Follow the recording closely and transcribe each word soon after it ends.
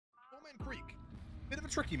Creek. Bit of a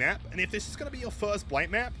tricky map, and if this is going to be your first Blight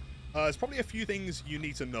map, there's probably a few things you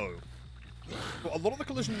need to know. But a lot of the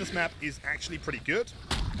collision in this map is actually pretty good.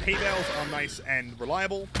 Hay bales are nice and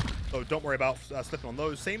reliable, so don't worry about slipping on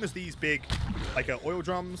those. Same as these big, like oil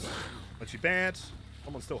drums. Not too bad.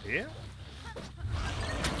 Someone's still here?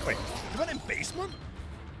 Wait, is that in basement?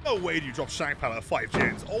 No way do you drop Shank Pallet at 5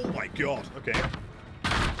 gens. Oh my god. Okay.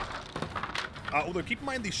 Although, keep in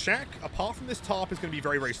mind, the shack, apart from this tarp, is going to be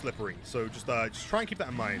very, very slippery. So just try and keep that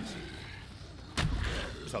in mind.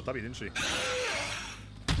 Just out W, didn't she?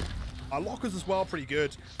 Lockers as well, pretty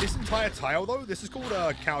good. This entire tile, though, this is called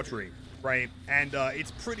a cow tree, right? And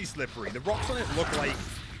it's pretty slippery. The rocks on it look like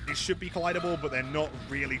it should be collidable, but they're not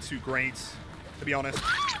really too great, to be honest.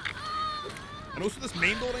 And also, this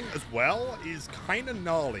main building as well is kind of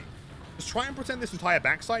gnarly. Just try and pretend this entire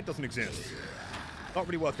backside doesn't exist. Not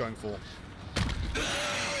really worth going for.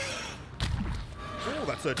 Oh,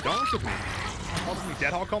 that's a dance with me. Obviously,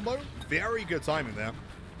 dead hard combo. Very good timing there.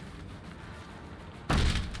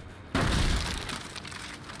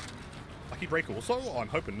 Lucky break also? Oh, I'm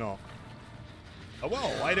hoping not. Oh,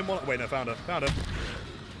 well, I didn't want to... Wait, no, found her. Found her.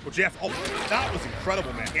 Well, Jeff, oh, that was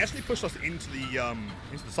incredible, man. He actually pushed us into the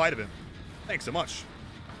side of him. Thanks so much.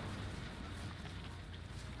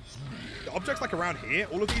 The objects like around here,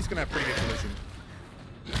 all of these are going to have pretty good collision.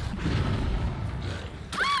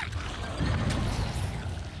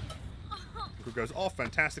 Goes off,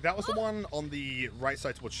 fantastic. That was the one on the right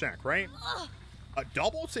side towards Shack, right? A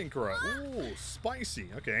double Tinkerer. Ooh, spicy.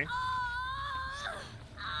 Okay.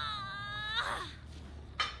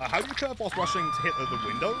 How do you curve whilst rushing to hit the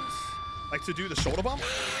windows? Like to do the shoulder bump?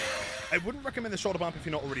 I wouldn't recommend the shoulder bump if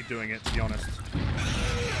you're not already doing it, to be honest.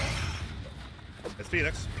 There's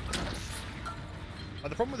Felix. The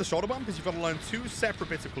problem with the shoulder bump is you've got to learn 2 separate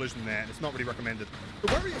bits of collision there, and it's not really recommended.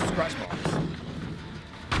 But where are your scratch marks?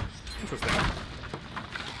 Interesting.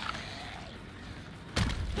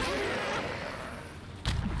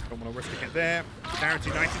 Don't want to risk a hit there.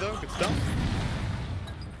 Guaranteed 90 though, good stuff.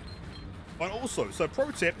 And also, so pro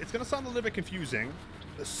tip, it's going to sound a little bit confusing,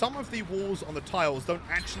 that some of the walls on the tiles don't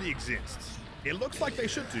actually exist. It looks like they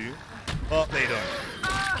should do, but they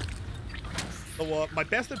don't. So my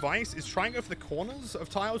best advice is try and go for the corners of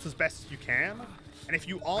tiles as best as you can. And if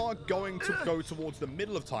you are going to go towards the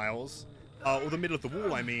middle of tiles, or the middle of the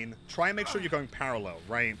wall, I mean, try and make sure you're going parallel,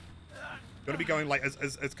 right? You want to be going like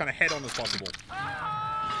as kind of head on as possible.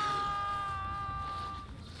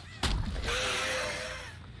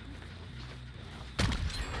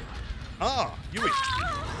 Ah, Yui.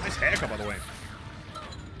 Nice haircut, by the way.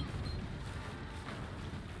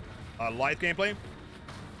 Live gameplay.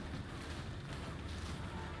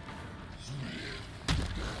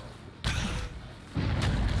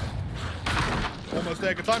 Almost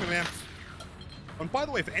there. Good timing, man. And by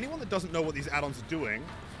the way, for anyone that doesn't know what these add-ons are doing,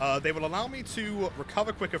 they will allow me to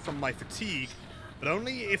recover quicker from my fatigue, but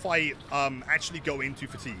only if I actually go into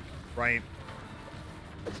fatigue, right?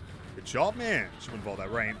 Good job, man. Should involve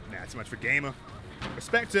that rain. Nah, too much for gamer.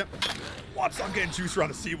 Respect it. What? I'm getting juice around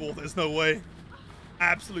the seawall. There's no way.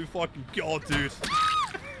 Absolute fucking god, dude.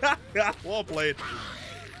 Well played.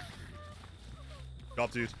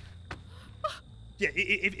 God, dude. Yeah,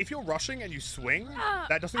 if you're rushing and you swing,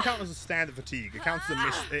 that doesn't count as a standard fatigue. It counts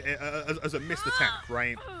as a missed attack,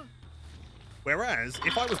 right? Whereas,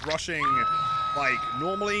 if I was rushing, like,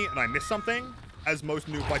 normally and I miss something, as most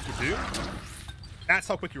new fights would do, that's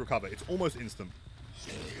how quick you recover. It's almost instant.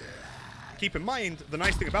 Keep in mind, the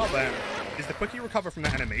nice thing about that is the quicker you recover from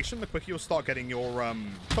that animation, the quicker you'll start getting your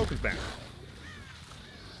tokens back.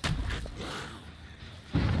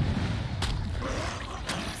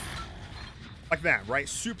 Like that, right?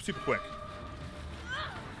 Super, super quick.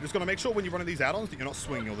 You're just going to make sure when you're running these add-ons that you're not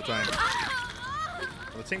swinging all the time.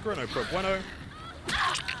 The Tinkerer, no pro bueno.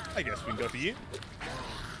 I guess we can go for you.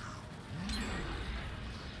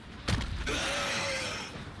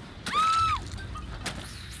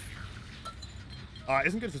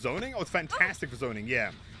 Isn't good for zoning? Oh, it's fantastic for zoning,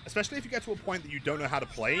 yeah. Especially if you get to a point that you don't know how to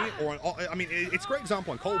play. Or, I mean, it's a great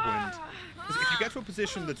example on Coldwind. Because if you get to a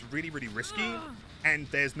position that's really, really risky, and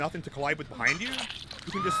there's nothing to collide with behind you,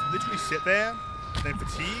 you can just literally sit there, then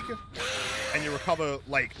fatigue, and you recover,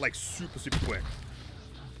 like super, super quick.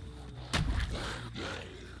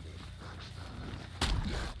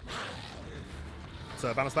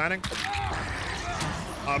 So, balance landing.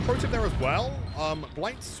 Pro tip there as well,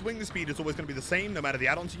 Blight's swing speed is always going to be the same no matter the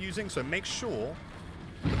add-ons you're using, so make sure,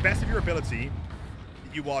 to the best of your ability,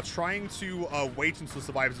 that you are trying to wait until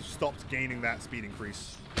survivors have stopped gaining that speed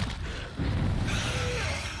increase.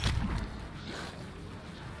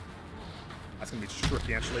 That's going to be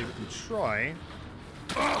tricky, actually. We can try.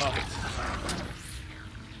 Perfect.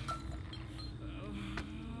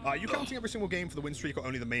 Are you counting every single game for the win streak or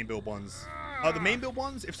only the main build ones? The main build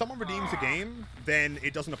ones, if someone redeems a game, then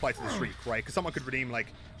it doesn't apply to the streak, right? Because someone could redeem,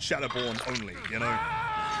 like, 𝗬𝗶𝘁𝗰𝗵 only, you know?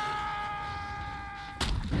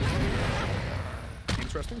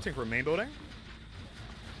 Interesting. Tinker main building.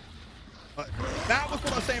 That was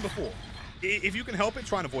what I was saying before. If you can help it,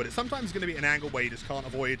 try and avoid it. Sometimes it's going to be an angle where you just can't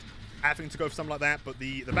avoid having to go for something like that, but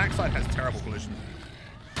the backside has terrible collision.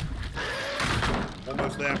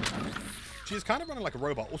 Almost there. She's kind of running like a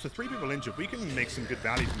robot. Also, 3 people injured. We can make some good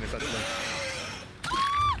value from this, actually.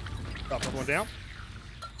 Another one down.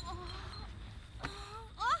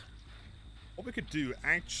 What we could do,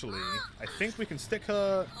 actually, I think we can stick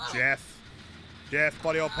her. Jeff,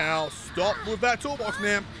 buddy old pal, stop with that toolbox,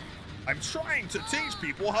 man. I'm trying to teach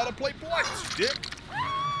people how to play Blight, dick.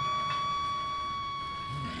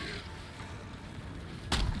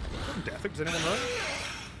 Death, does anyone know?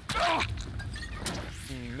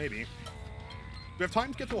 Maybe. We have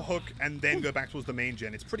time to get to a hook and then go back towards the main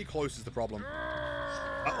gen. It's pretty close is the problem.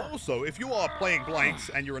 Also, if you are playing Blight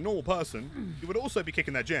and you're a normal person, you would also be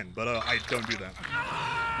kicking that gen, but I don't do that.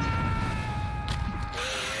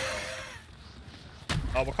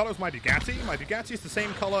 What color is my Bugatti? My Bugatti is the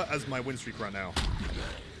same color as my win streak right now.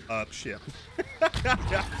 Shit.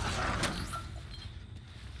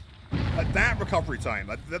 That recovery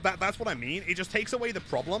time, that's what I mean. It just takes away the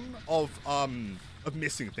problem of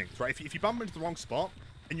missing things, right? If you bump into the wrong spot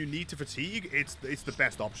and you need to fatigue, it's the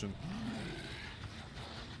best option.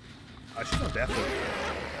 She's on death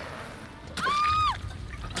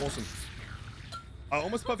though. Awesome.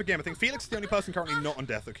 Almost perfect game. I think Felix is the only person currently not on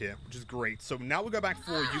death hook here, which is great. So now we'll go back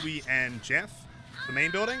for Yui and Jeff, the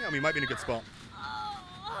main building, and we might be in a good spot.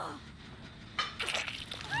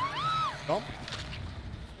 Tom.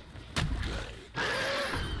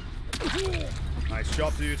 Nice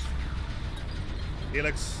job, dude.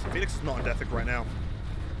 Felix is not on death hook right now.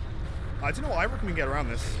 I don't know what I reckon we can get around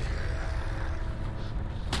this.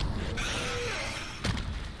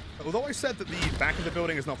 Although I said that the back of the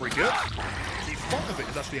building is not very good, the front of it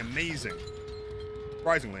is actually amazing.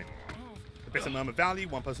 Surprisingly. A bit of 𝗏𝗏𝗰𝗵 value,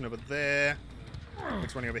 one person over there.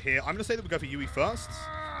 Next running over here. I'm going to say that we go for Yui first.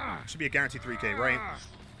 Should be a guaranteed 3k, right?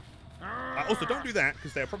 Also, don't do that,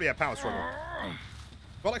 because they'll probably have power struggle.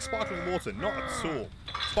 Got like sparkling water, not at all.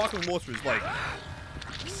 Sparkling water is like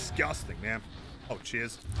disgusting, man. Oh,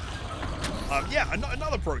 cheers. Yeah,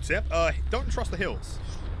 another pro tip. Don't trust the hills.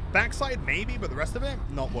 Backside, maybe, but the rest of it,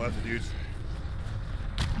 not worth it, dude.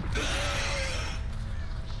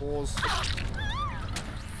 Pause.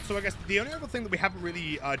 So I guess the only other thing that we haven't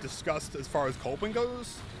really discussed as far as Coldwind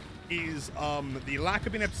goes is the lack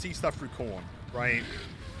of being able to see stuff through corn, right?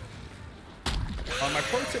 My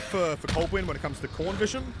pro tip for Coldwind when it comes to corn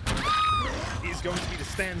vision is going to be to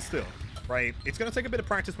stand still, right? It's going to take a bit of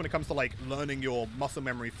practice when it comes to, like, learning your muscle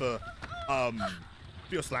memory for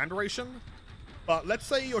your slam duration. But let's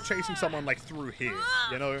say you're chasing someone, like, through here,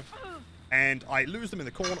 you know? And I lose them in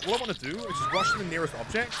the corner. All I want to do is just rush to the nearest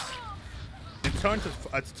objects and turn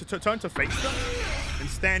to face them and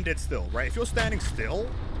stand dead still, right? If you're standing still,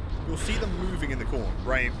 you'll see them moving in the corner,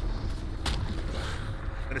 right?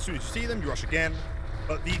 And as soon as you see them, you rush again.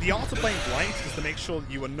 But the art of playing Blight is to make sure that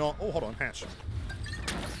you are not... Oh, hold on, hatch.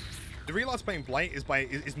 The real art of playing Blight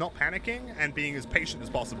is not panicking and being as patient as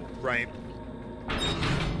possible, right?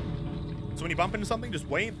 So when you bump into something, just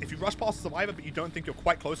wait. If you rush past the survivor but you don't think you're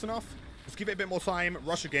quite close enough, just give it a bit more time,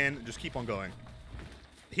 rush again, and just keep on going.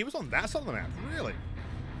 He was on that side of the map, really?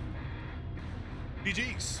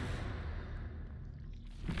 GG's.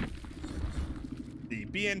 The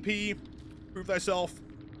BNP, prove thyself.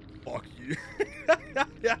 Fuck you.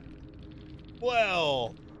 Yeah.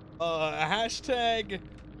 Well, hashtag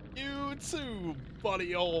you too,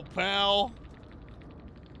 buddy old pal.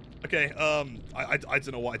 Okay, I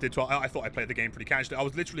don't know what I did to I thought I played the game pretty casually. I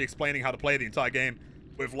was literally explaining how to play the entire game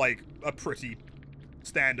with, like, a pretty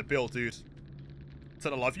standard build, dude.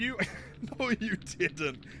 Said I love you? No, you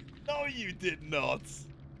didn't. No, you did not.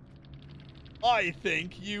 I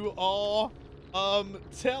think you are,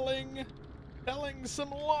 telling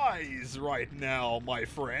some lies right now, my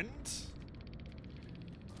friend.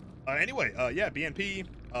 Anyway, yeah, BNP,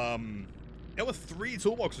 there were 3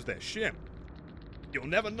 toolboxes there, shit. You'll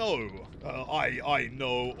never know. I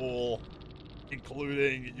know all,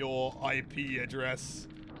 including your IP address.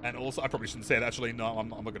 And also, I probably shouldn't say it, actually. No, I'm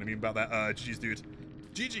not going to mean about that. GG's, dude.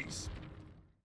 GG's.